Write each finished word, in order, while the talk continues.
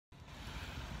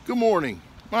Good morning.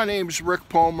 My name is Rick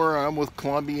Palmer. I'm with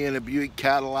Columbiana Buick,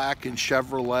 Cadillac, and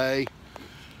Chevrolet.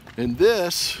 And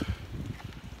this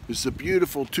is the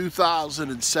beautiful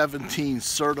 2017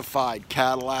 certified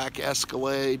Cadillac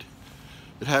Escalade.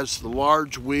 It has the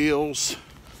large wheels,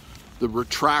 the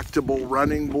retractable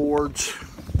running boards.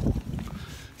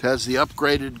 It has the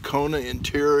upgraded Kona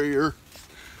interior,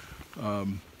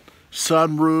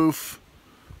 sunroof.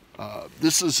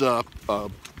 This is a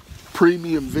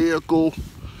premium vehicle.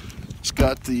 It's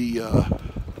got the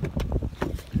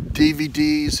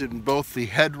DVDs in both the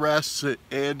headrests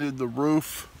and in the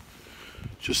roof.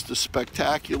 Just a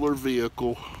spectacular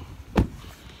vehicle.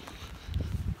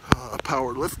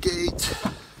 Power liftgate.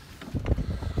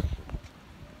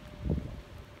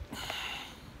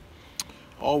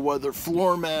 All-weather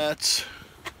floor mats.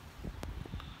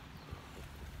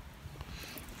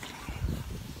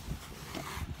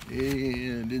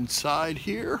 And inside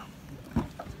here,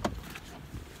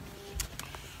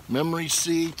 memory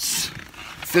seats,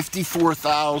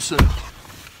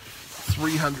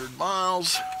 54,300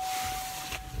 miles.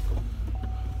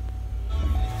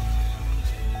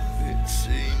 Let's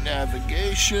see,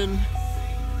 navigation.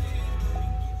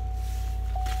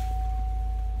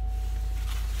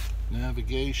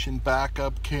 Navigation,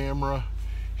 backup camera,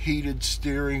 heated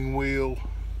steering wheel.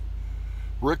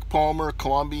 Rick Palmer,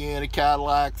 Columbiana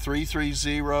Cadillac,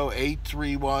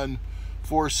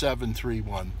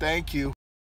 330-831-4731. Thank you.